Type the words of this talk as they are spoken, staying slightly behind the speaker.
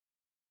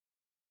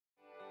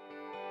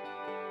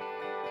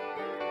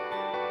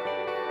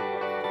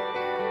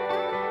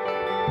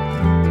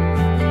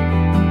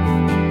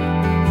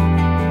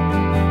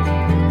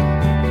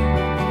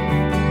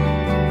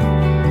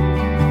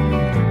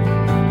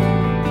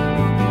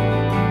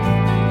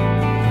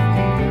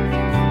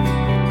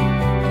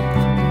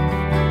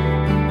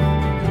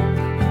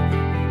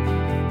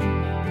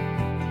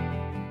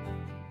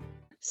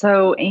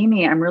So,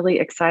 Amy, I'm really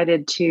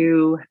excited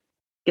to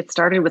get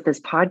started with this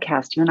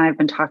podcast. You and I have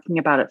been talking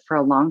about it for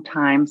a long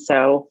time.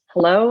 So,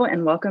 hello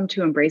and welcome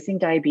to Embracing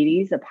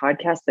Diabetes, a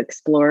podcast that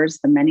explores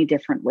the many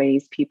different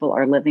ways people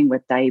are living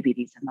with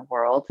diabetes in the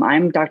world.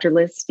 I'm Dr.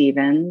 Liz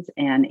Stevens,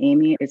 and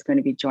Amy is going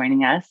to be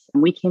joining us.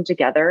 We came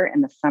together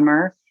in the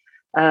summer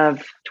of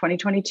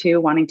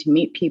 2022, wanting to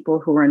meet people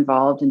who were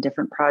involved in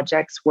different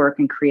projects, work,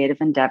 and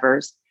creative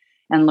endeavors,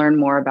 and learn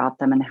more about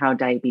them and how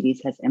diabetes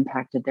has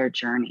impacted their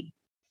journey.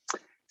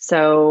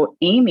 So,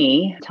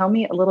 Amy, tell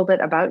me a little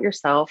bit about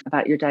yourself,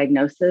 about your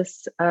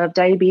diagnosis of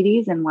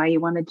diabetes and why you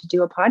wanted to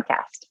do a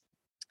podcast.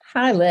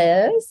 Hi,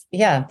 Liz.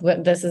 Yeah,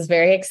 this is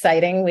very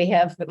exciting. We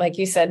have, like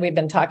you said, we've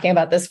been talking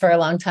about this for a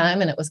long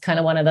time, and it was kind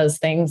of one of those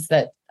things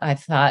that I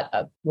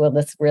thought, will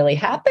this really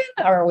happen,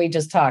 or are we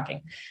just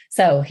talking?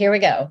 So here we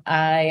go.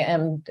 I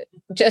am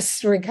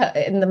just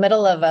in the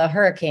middle of a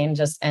hurricane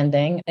just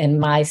ending in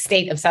my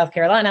state of South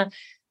Carolina.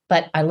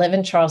 But I live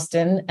in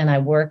Charleston and I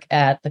work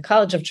at the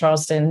College of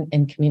Charleston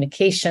in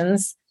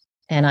communications.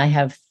 And I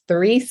have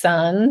 3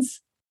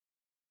 sons,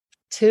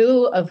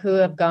 2 of who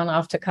have gone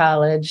off to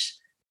college,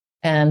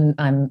 and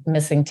I'm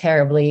missing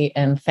terribly.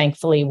 And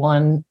thankfully,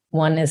 one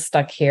is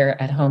stuck here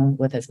at home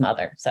with his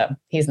mother. So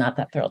he's not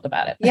that thrilled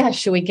about it. Yeah.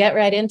 Should we get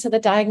right into the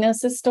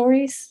diagnosis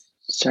stories?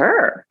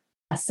 Sure.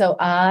 So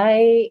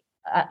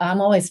I'm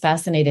always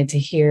fascinated to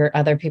hear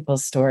other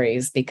people's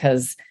stories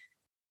because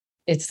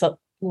it's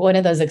one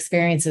of those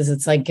experiences.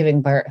 It's like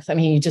giving birth. I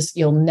mean,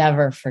 you'll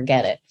never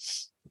forget it.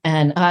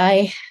 And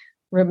I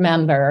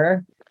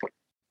remember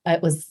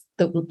it was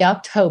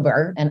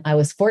October and I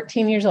was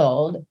 14 years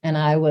old and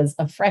I was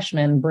a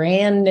freshman,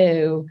 brand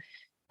new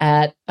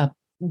at a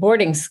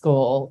boarding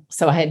school.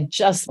 So I had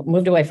just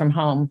moved away from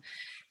home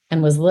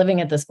and was living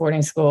at this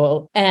boarding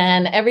school,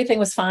 and everything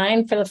was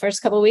fine for the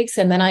first couple of weeks.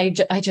 And then I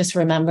just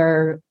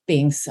remember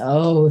being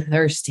so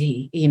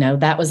thirsty.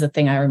 That was the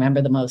thing I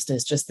remember the most,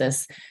 is just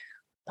this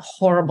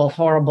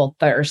horrible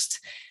thirst.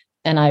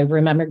 And I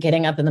remember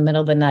getting up in the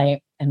middle of the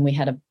night, and we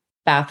had a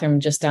bathroom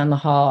just down the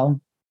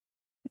hall,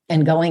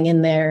 and going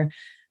in there,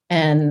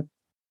 and there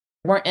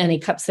weren't any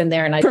cups in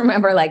there. And I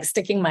remember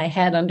sticking my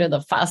head under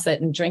the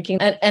faucet and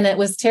drinking. And it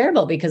was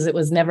terrible because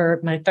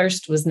my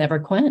thirst was never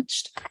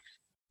quenched.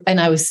 And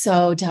I was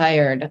so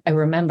tired. I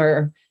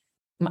remember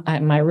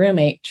my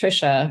roommate,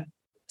 Trisha,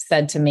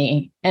 said to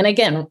me, and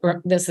again,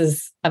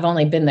 I've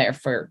only been there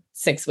for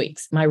 6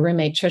 weeks. My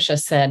roommate, Trisha,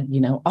 said,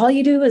 all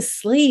you do is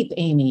sleep,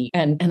 Amy.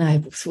 And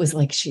I was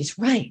like, she's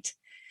right.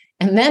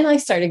 And then I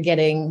started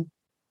getting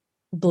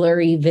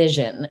blurry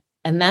vision.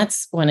 And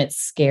that's when it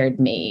scared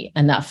me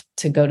enough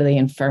to go to the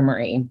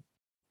infirmary.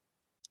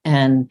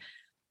 And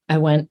I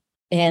went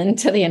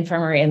into the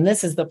infirmary, and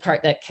this is the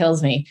part that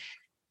kills me.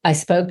 I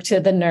spoke to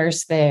the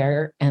nurse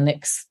there, and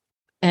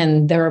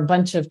there were a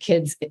bunch of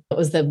kids. It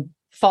was the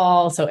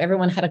fall, so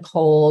everyone had a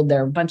cold.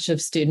 There were a bunch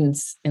of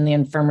students in the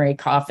infirmary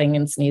coughing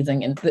and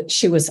sneezing, and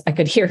I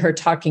could hear her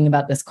talking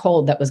about this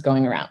cold that was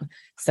going around.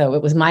 So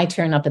it was my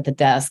turn up at the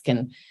desk,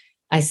 and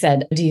I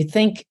said, do you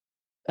think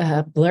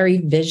blurry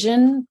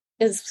vision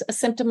is a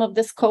symptom of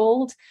this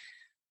cold?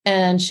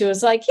 And she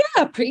was like,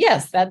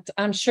 yes, that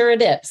I'm sure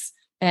it is.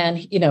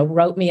 And,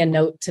 wrote me a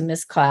note to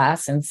miss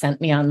class and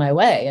sent me on my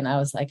way. And I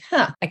was like,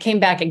 I came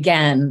back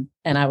again.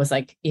 And I was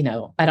like,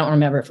 I don't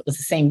remember if it was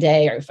the same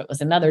day or if it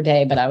was another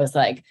day, but I was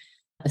like,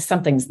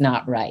 something's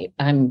not right.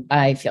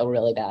 I feel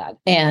really bad.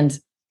 And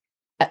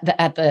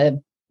at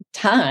the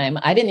time,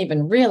 I didn't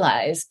even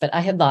realize, but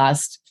I had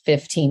lost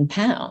 15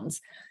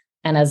 pounds.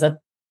 And as a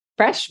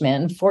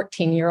freshman,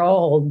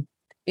 14-year-old,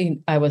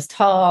 I was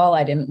tall.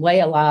 I didn't weigh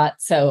a lot.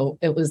 So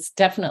it was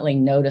definitely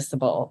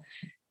noticeable.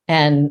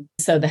 And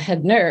so the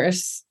head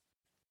nurse,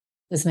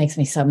 this makes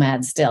me so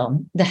mad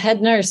still, the head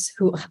nurse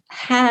who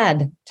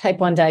had type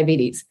 1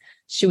 diabetes,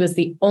 she was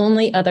the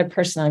only other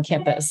person on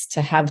campus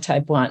to have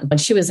type 1.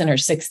 And she was in her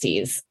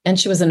 60s, and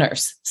she was a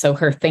nurse. So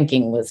her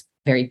thinking was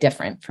very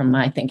different from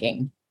my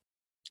thinking.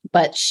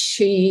 But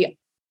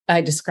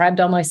I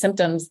described all my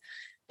symptoms,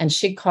 and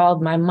she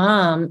called my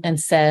mom and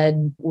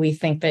said, we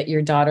think that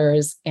your daughter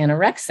is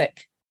anorexic.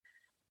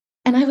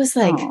 And I was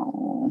like,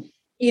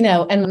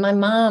 and my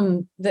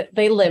mom,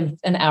 they lived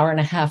an hour and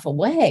a half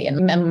away.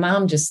 And my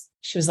mom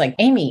she was like,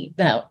 Amy,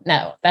 no,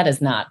 that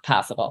is not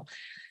possible.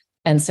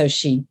 And so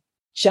she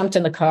jumped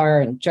in the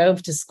car and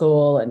drove to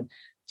school. And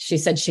she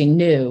said she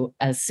knew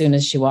as soon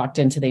as she walked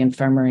into the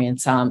infirmary and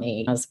saw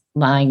me. I was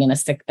lying in a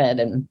sick bed,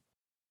 and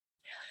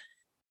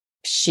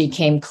she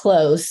came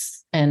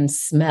close and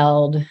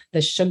smelled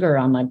the sugar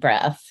on my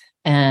breath.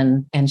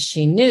 And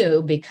she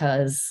knew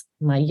because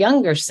my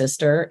younger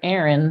sister,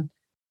 Erin,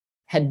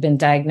 had been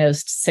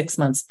diagnosed 6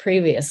 months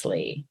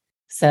previously.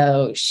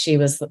 So she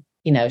was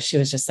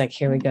just like,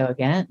 here we go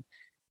again.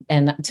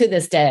 And to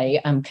this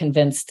day, I'm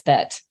convinced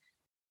that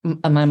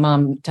my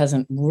mom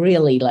doesn't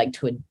really like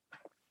to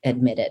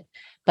admit it,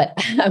 but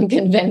I'm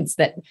convinced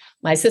that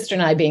my sister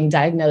and I being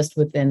diagnosed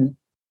within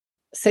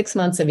 6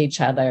 months of each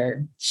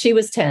other, she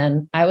was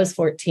 10, I was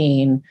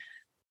 14,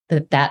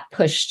 that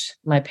pushed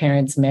my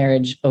parents'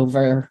 marriage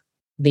over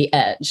the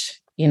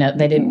edge.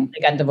 They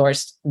got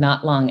divorced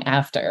not long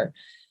after.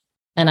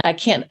 And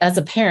as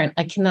a parent,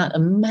 I cannot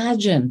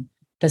imagine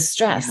the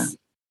stress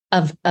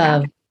of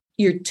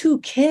your two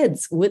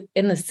kids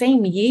in the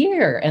same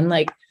year. And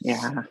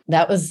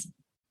that was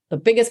the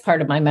biggest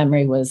part of my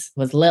memory was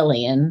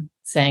Lillian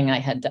saying I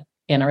had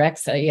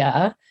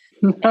anorexia.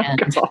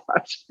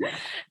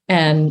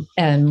 And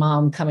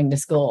mom coming to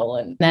school.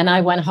 And then I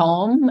went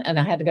home and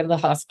I had to go to the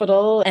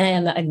hospital,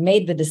 and I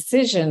made the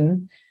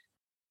decision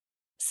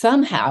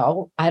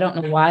somehow. I don't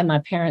know why my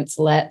parents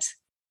let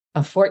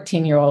a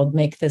 14-year-old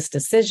make this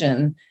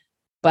decision,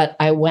 but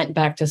I went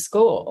back to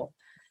school.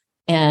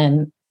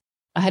 And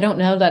I don't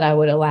know that I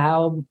would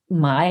allow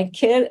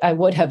I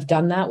would have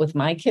done that with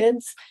my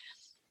kids.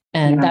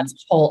 And that's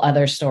a whole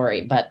other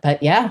story.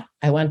 But yeah,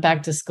 I went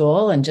back to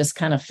school and just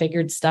kind of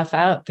figured stuff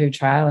out through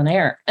trial and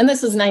error. And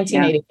this was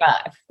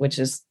 1985, which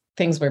is,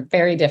 things were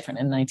very different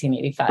in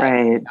 1985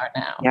 than they are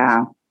now.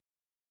 Yeah.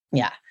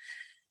 Yeah.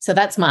 So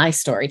that's my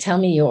story. Tell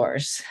me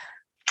yours.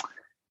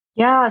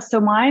 Yeah.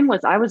 So mine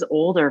was, I was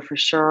older for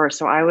sure.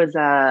 So I was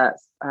a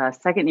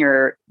second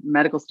year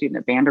medical student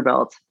at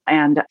Vanderbilt.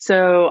 And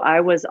so I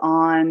was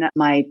on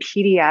my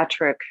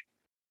pediatric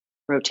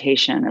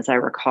rotation, as I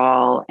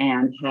recall,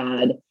 and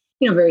had,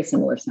 very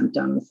similar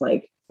symptoms,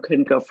 like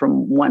couldn't go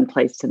from one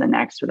place to the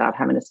next without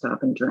having to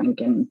stop and drink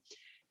and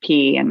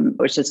pee. And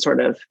it was just sort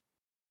of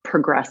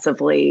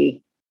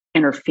progressively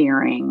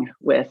interfering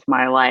with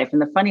my life.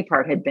 And the funny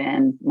part had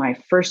been my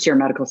first year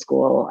medical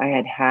school,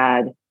 I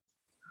had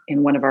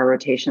in one of our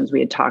rotations,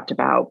 we had talked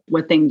about,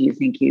 what thing do you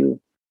think you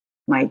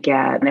might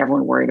get? And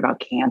everyone worried about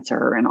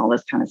cancer and all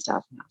this kind of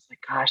stuff. And I was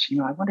like, gosh,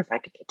 I wonder if I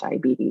could get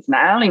diabetes. And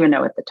I don't even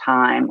know at the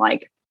time,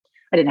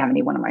 I didn't have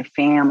anyone in my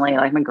family,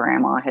 my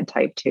grandma had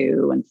type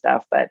 2 and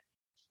stuff, but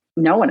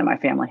no one in my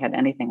family had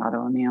anything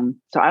autoimmune.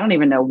 So I don't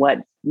even know what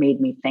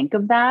made me think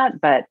of that.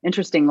 But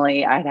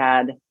interestingly, I'd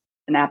had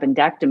an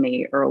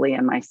appendectomy early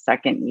in my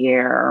second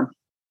year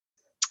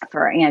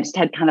and I just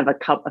had kind of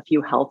a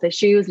few health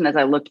issues. And as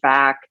I looked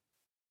back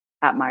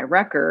at my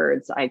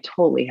records, I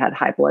totally had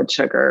high blood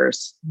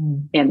sugars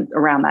in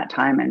around that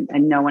time.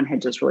 And no one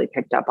had just really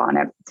picked up on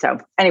it.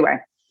 So anyway,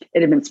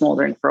 it had been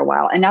smoldering for a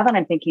while. And now that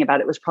I'm thinking about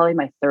it, it was probably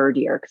my third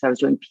year because I was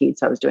doing peds.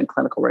 So I was doing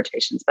clinical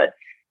rotations, but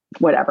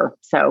whatever.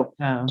 So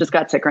just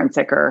got sicker and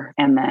sicker.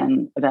 And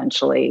then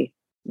eventually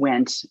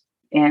went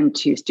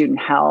into student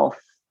health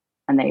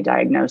and they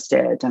diagnosed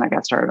it. And I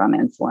got started on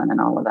insulin and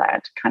all of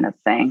that kind of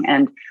thing.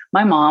 And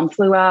my mom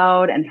flew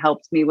out and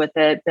helped me with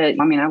it. But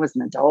I was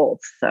an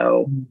adult.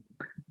 So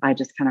I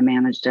just kind of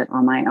managed it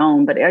on my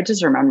own. But I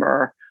just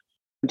remember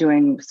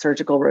doing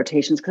surgical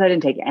rotations because I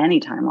didn't take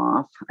any time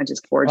off. I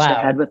just forged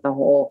ahead with the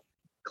whole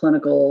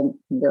clinical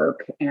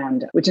work,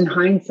 and which in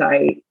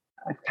hindsight,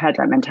 I've had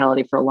that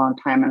mentality for a long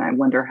time. And I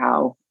wonder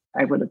how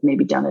I would have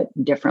maybe done it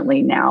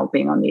differently now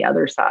being on the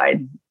other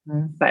side.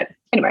 But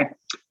anyway,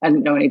 I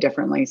didn't know any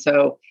differently.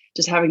 So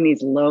just having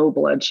these low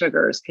blood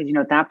sugars, because,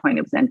 at that point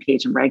it was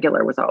NPH and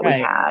regular was all we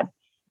had.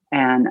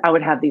 And I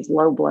would have these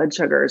low blood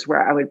sugars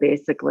where I would I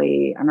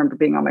remember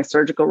being on my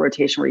surgical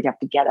rotation where you'd have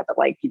to get up at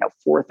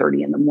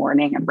 4:30 in the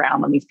morning and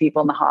round on these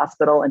people in the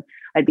hospital. And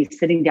I'd be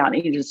sitting down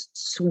and just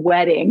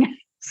sweating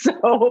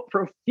so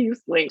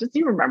profusely. Just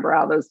you remember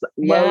how those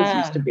lows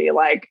used to be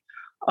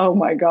oh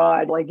my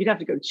God, you'd have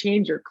to go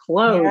change your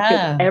clothes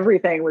because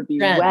everything would be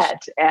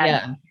wet.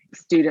 And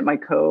my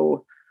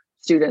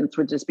co-students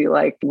would just be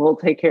like, we'll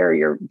take care of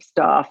your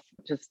stuff.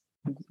 Just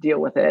deal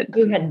with it.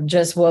 You had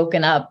just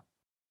woken up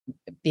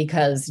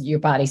because your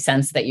body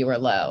sensed that you were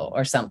low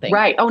or something.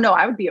 Right. Oh no,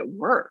 I would be at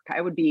work.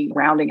 I would be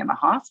rounding in the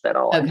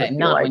hospital. Okay.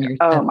 Not when you're,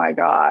 oh my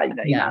God,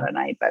 not at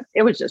night, but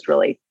it was just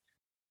really,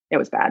 it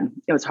was bad.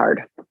 It was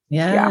hard.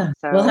 Yeah.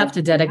 So, we'll have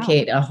to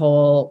dedicate a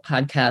whole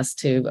podcast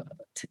to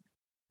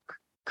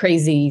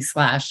crazy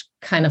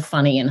 / kind of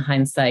funny in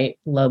hindsight,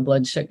 low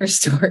blood sugar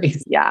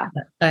stories. Yeah.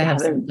 I have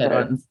some good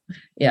ones.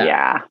 Yeah.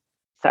 Yeah.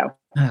 So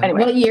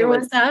anyway. What year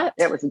was that?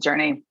 It was a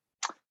journey.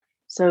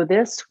 So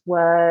this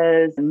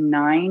was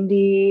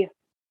 92.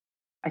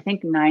 Okay.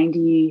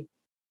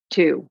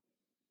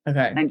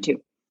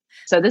 92.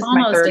 So this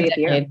almost is my 30th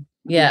year.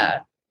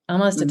 Yeah.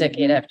 Almost a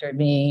decade after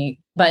me.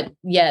 But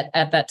yet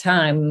at that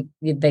time,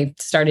 they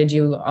started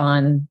you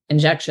on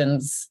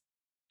injections.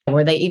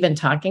 Were they even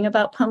talking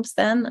about pumps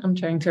then? I'm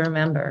trying to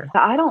remember.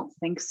 I don't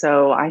think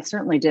so. I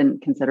certainly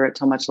didn't consider it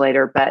till much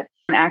later. But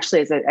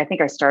actually, I think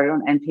I started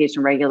on NPH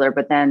and regular,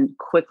 but then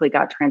quickly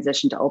got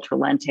transitioned to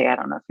Ultralente. I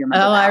don't know if you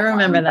remember. Oh, I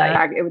remember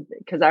that. It was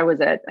because I was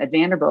at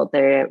Vanderbilt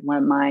there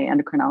when my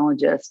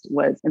endocrinologist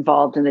was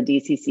involved in the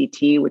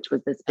DCCT, which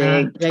was this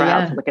big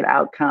trial to look at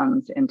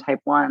outcomes in type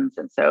 1s.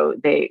 And so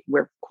they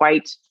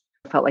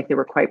felt like they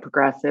were quite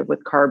progressive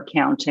with carb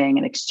counting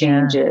and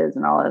exchanges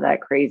and all of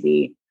that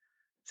crazy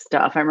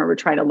stuff. I remember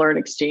trying to learn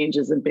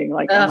exchanges and being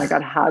like, oh my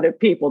God, how do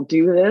people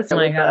do this? Oh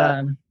my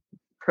God.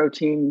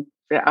 Protein.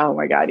 Oh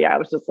my God. Yeah. I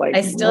was just like,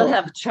 I still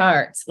have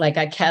charts.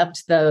 I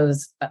kept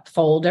those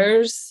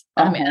folders.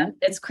 I mean,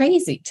 it's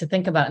crazy to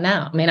think about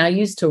now. I mean, I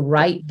used to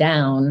write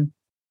down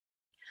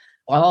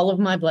all of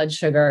my blood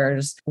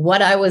sugars,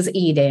 what I was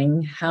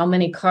eating, how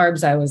many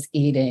carbs I was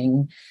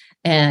eating,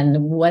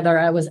 and whether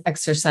I was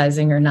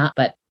exercising or not.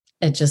 But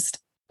it just,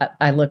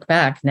 I look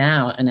back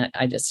now and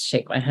I just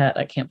shake my head.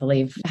 I can't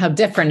believe how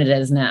different it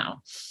is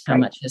now, how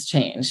much has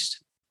changed.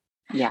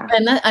 Yeah.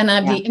 And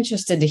I'd be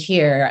interested to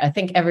hear, I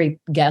think every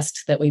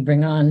guest that we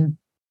bring on,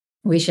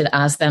 we should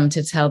ask them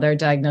to tell their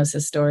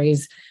diagnosis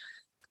stories,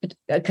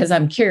 because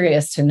I'm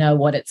curious to know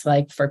what it's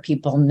like for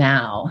people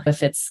now,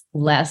 if it's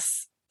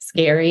less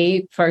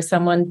scary for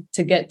someone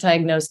to get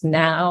diagnosed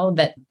now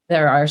that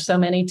there are so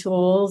many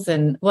tools.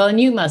 And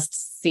you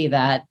must see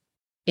that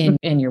in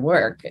your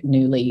work,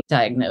 newly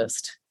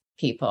diagnosed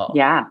people.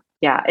 Yeah.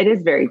 Yeah. It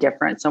is very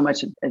different. So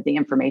much of the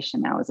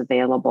information now is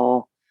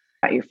available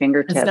at your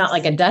fingertips. It's not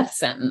like a death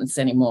sentence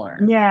anymore.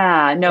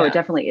 Yeah. No, it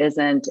definitely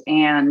isn't.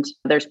 And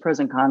there's pros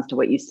and cons to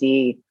what you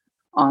see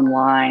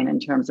online in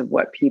terms of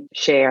what people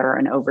share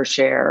and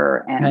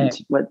overshare and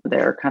what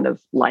their kind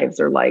of lives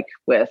are like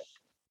with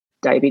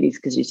diabetes,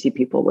 because you see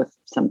people with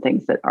some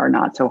things that are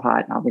not so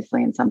hot,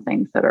 obviously, and some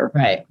things that are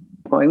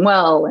going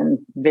well and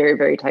very,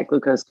 very tight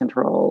glucose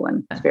control.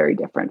 And it's very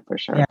different for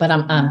sure. Yeah, but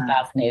I'm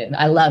fascinated.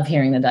 I love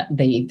hearing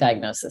the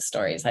diagnosis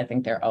stories. I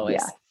think they're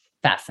always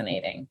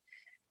fascinating.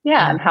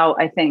 Yeah. And how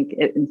I think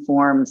it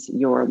informs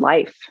your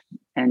life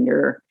and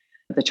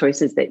the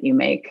choices that you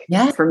make.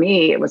 Yeah. For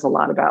me, it was a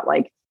lot about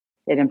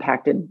it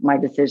impacted my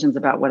decisions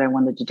about what I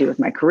wanted to do with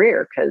my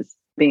career, because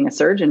being a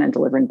surgeon and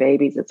delivering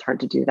babies, it's hard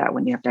to do that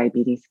when you have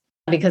diabetes.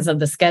 Because of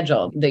the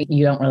schedule, that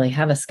you don't really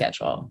have a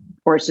schedule.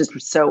 Or it's just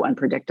so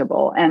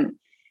unpredictable. And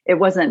it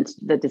wasn't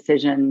the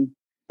decision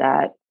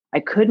that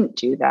I couldn't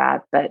do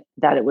that, but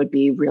that it would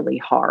be really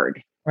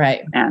hard.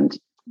 Right. And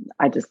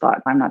I just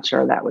thought, I'm not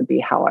sure that would be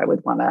how I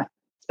would want to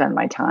spend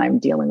my time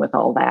dealing with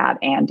all that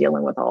and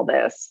dealing with all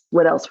this.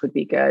 What else would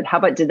be good? How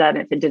about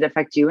if it did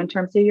affect you in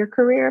terms of your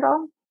career at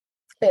all?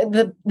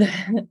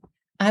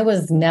 I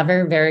was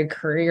never very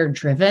career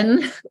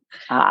driven.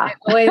 I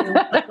always,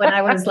 when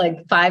I was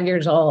 5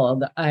 years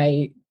old,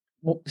 I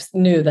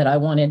knew that I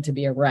wanted to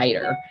be a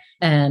writer,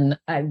 and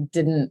I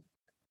didn't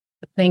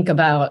think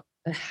about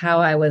how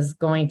I was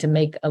going to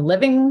make a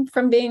living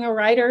from being a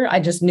writer. I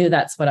just knew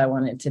that's what I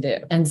wanted to do.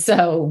 And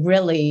so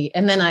really,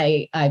 and then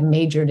I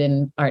majored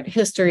in art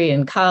history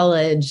in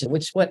college,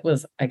 what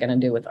was I going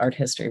to do with art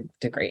history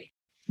degree?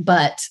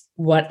 But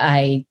what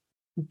I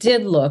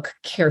did look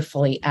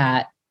carefully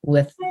at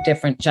with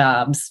different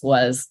jobs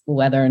was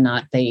whether or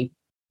not they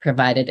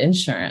provided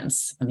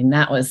insurance. I mean,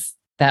 that was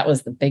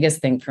the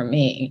biggest thing for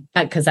me,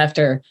 because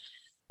after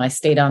I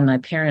stayed on my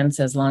parents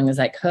as long as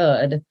I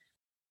could.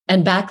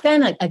 And back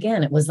then,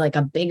 again, it was like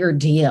a bigger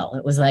deal.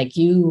 It was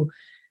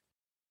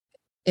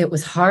it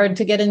was hard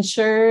to get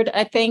insured,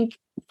 I think,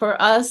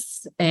 for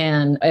us.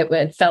 And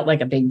it felt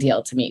like a big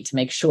deal to me to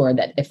make sure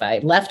that if I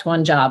left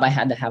one job, I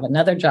had to have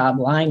another job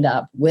lined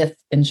up with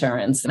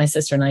insurance. My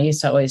sister and I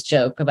used to always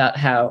joke about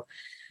how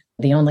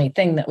the only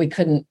thing that we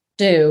couldn't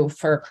do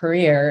for a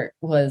career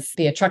was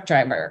be a truck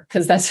driver,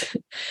 because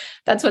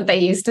that's what they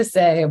used to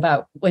say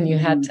about when you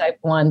had type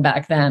 1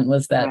 back then,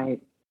 was that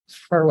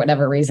for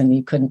whatever reason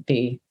you couldn't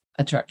be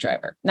a truck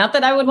driver. Not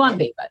that I would want to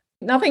be, but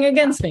nothing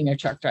against being a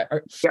truck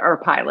driver or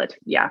a pilot.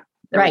 Yeah.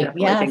 Right.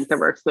 Yeah. Things that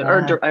works,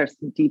 or a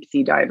deep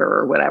sea diver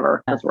or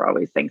whatever. Those were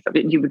always things that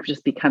you would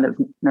just be kind of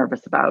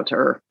nervous about.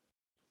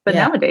 But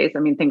nowadays, I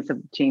mean, things have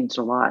changed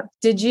a lot.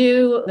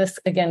 This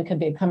again could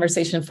be a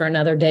conversation for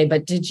another day,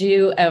 but did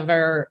you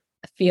ever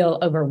feel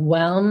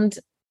overwhelmed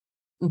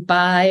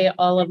by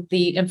all of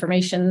the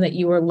information that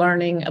you were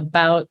learning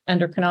about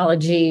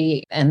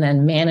endocrinology and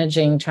then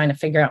trying to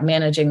figure out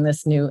managing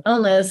this new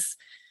illness?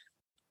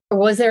 Or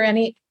was there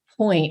any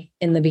point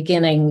in the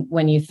beginning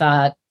when you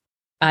thought,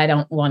 I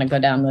don't want to go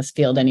down this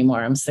field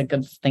anymore, I'm sick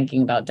of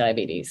thinking about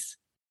diabetes?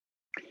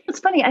 It's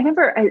funny.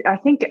 I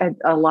think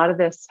a lot of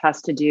this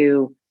has to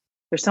do,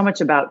 there's so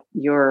much about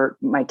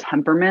my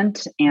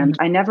temperament. And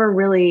I never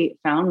really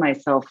found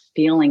myself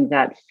feeling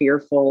that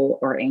fearful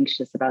or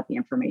anxious about the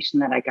information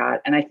that I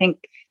got. And I think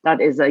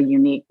that is a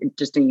unique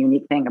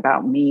thing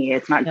about me.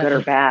 It's not good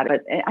or bad,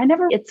 but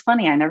it's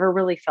funny. I never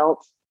really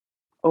felt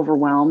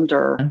overwhelmed,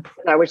 or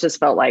I just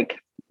felt like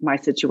my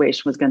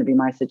situation was going to be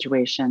my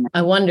situation.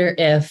 I wonder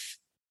if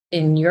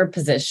in your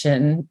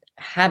position,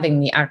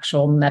 having the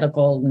actual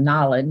medical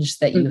knowledge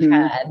that you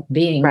had,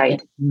 being in a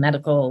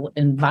medical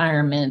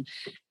environment,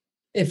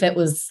 if it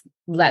was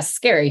less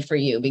scary for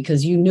you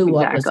because you knew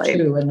what was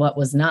true and what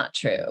was not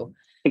true.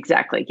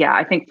 Exactly. Yeah.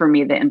 I think for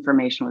me, the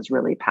information was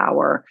really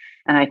power.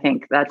 And I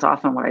think that's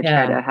often what I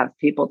try to have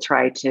people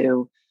try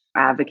to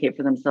advocate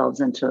for themselves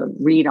and to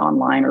read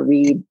online or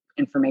read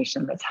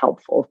information that's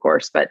helpful, of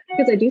course. But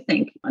because I do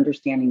think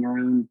understanding your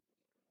own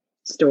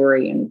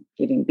story and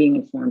being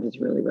informed is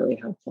really, really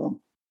helpful.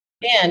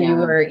 And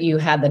you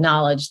had the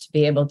knowledge to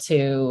be able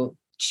to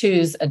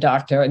choose a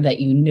doctor that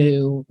you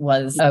knew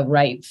was a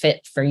right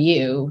fit for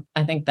you.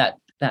 I think that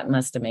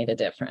must have made a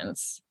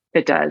difference.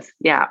 It does.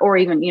 Yeah. Or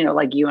even,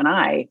 like you and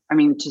I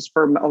mean, just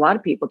for a lot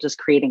of people, just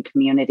creating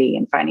community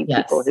and finding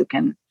people who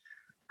can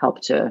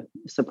help to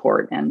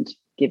support and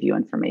give you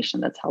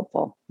information that's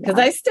helpful. Because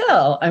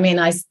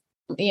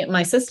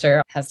my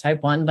sister has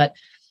type 1, but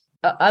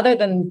other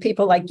than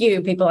people like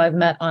you, people I've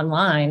met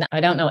online,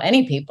 I don't know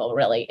any people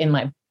really in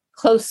my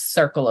close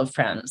circle of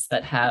friends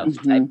that have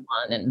type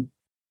 1.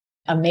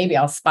 And maybe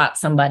I'll spot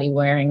somebody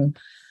wearing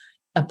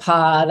a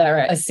pod or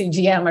a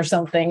CGM or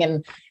something,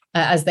 and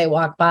as they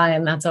walk by,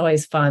 and that's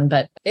always fun.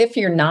 But if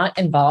you're not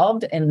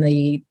involved in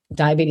the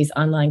diabetes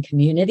online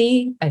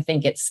community, I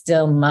think it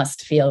still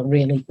must feel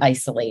really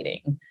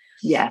isolating.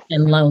 Yes.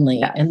 And lonely.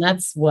 Yes. And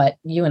that's what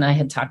you and I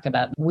had talked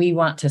about. We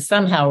want to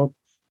somehow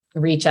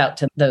reach out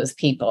to those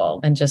people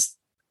and just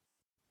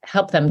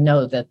help them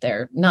know that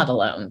they're not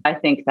alone. I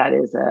think that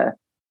is a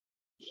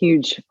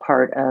huge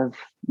part of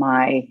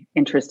my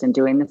interest in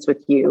doing this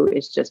with you,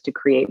 is just to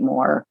create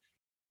more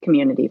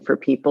community for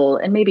people,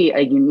 and maybe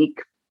a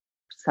unique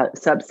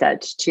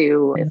subset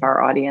too, if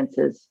our audience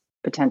is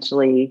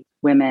potentially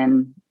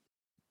women,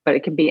 but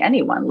it could be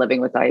anyone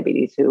living with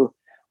diabetes who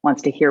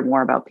wants to hear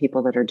more about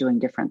people that are doing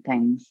different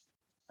things.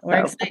 So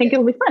I think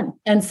it'll be fun.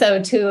 And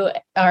so to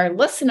our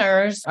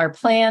listeners, our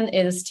plan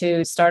is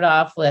to start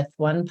off with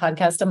 1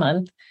 podcast a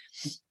month,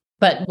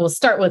 but we'll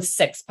start with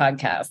 6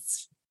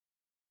 podcasts,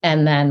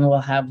 and then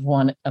we'll have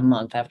 1 a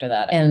month after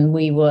that. And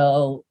we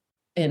will,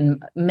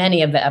 in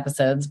many of the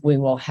episodes, we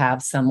will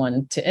have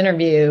someone to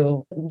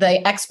interview,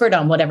 the expert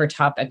on whatever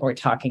topic we're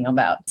talking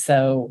about.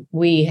 So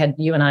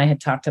you and I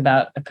had talked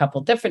about a couple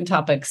different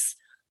topics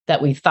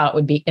that we thought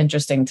would be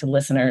interesting to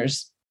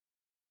listeners,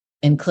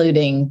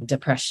 including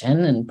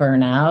depression and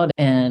burnout,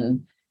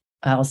 and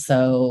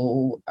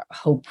also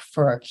hope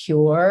for a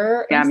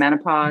cure. Yeah,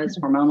 menopause,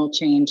 hormonal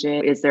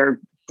changes. Is there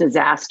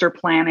disaster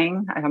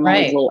planning? I'm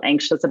always a little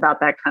anxious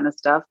about that kind of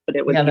stuff, but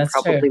it would be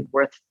probably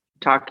worth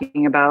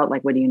talking about.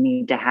 Like, what do you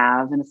need to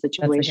have in a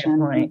situation?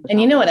 That's a good point.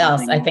 And you know what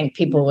else I think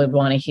people would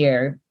want to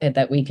hear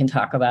that we can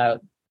talk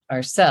about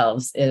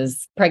ourselves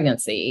is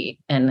pregnancy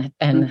and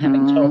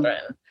having children.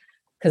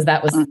 Because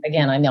that was,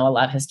 again, I know a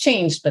lot has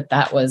changed, but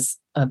that was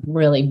a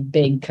really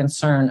big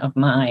concern of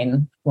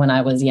mine when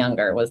I was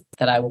younger, was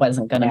that I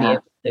wasn't going to be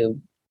able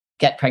to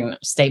get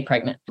pregnant, stay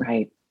pregnant.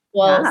 Right.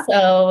 Well,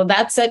 so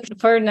that's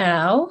it for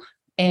now.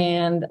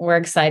 And we're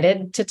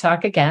excited to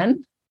talk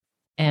again.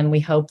 And we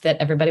hope that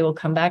everybody will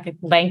come back.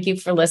 Thank you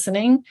for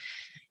listening.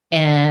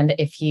 And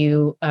if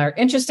you are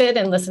interested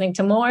in listening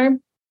to more,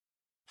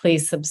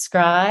 please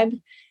subscribe,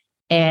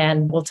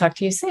 and we'll talk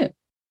to you soon.